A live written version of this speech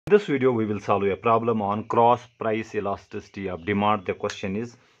This video we will solve a problem on cross price elasticity of demand. The question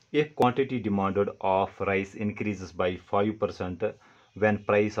is, if quantity demanded of rice increases by 5% when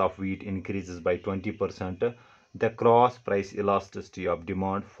price of wheat increases by 20%, the cross price elasticity of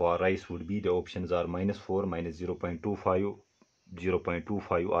demand for rice would be, the options are -4, -0.25,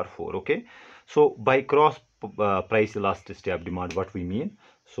 0.25 or 4. Okay, so by cross price elasticity of demand, what we mean?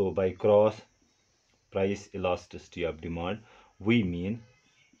 So by cross price elasticity of demand, we mean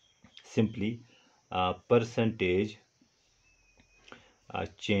simply percentage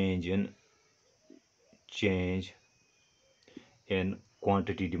change in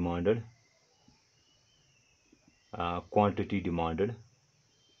quantity demanded,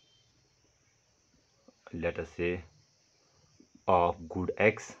 let us say of good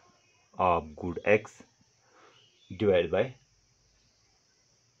X divided by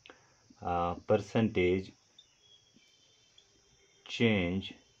percentage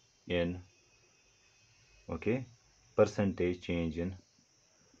change in percentage change in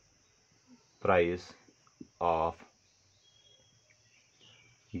price of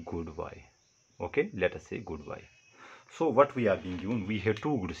good Y. Okay, let us say good Y. So what we are being given, we have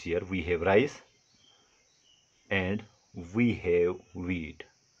two goods here. We have rice and we have wheat.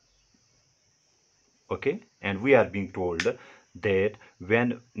 Okay, and we are being told that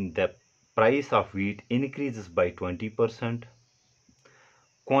when the price of wheat increases by 20%,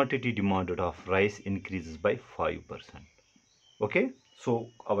 quantity demanded of rice increases by 5%. Okay, so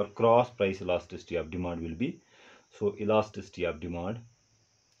our cross price elasticity of demand will be, so elasticity of demand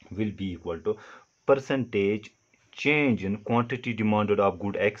will be equal to percentage change in quantity demanded of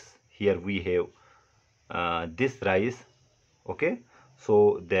good X. Here we have this rice. Okay,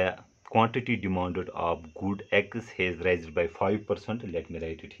 so the quantity demanded of good X has raised by 5%. Let me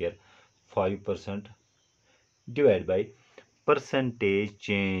write it here, 5%, divided by percentage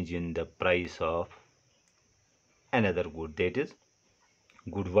change in the price of another good, that is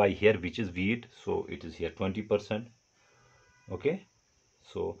good Y here, which is wheat. So it is here 20%. Okay,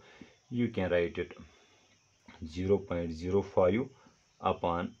 so you can write it 0.05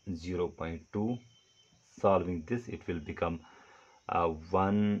 upon 0.2. Solving this, it will become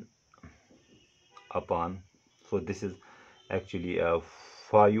 1 upon, so this is actually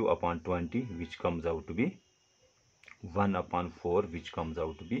 5 upon 20, which comes out to be 1 upon 4, which comes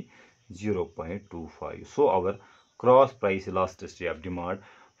out to be 0.25. So our cross price elasticity of demand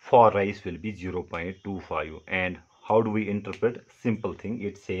for rice will be 0.25. And how do we interpret? Simple thing,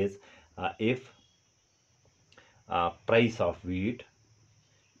 it says if price of wheat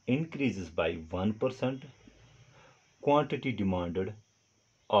increases by 1%, quantity demanded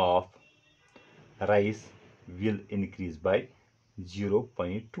of rice will increase by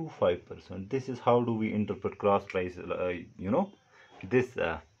 0.25%. This is how do we interpret cross price, this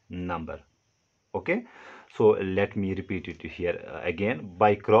number. Okay, so let me repeat it here again.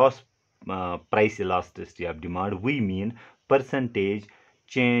 By cross price elasticity of demand, we mean percentage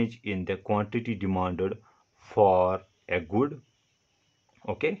change in the quantity demanded for a good,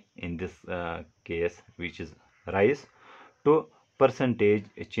 okay, in this case, which is rice, to percentage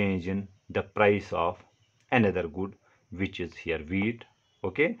change in the price of another good, which is here wheat.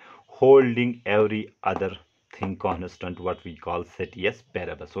 Okay, holding every other thing constant, what we call ceteris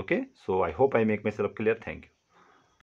paribus. Okay, so I hope I make myself clear. Thank you.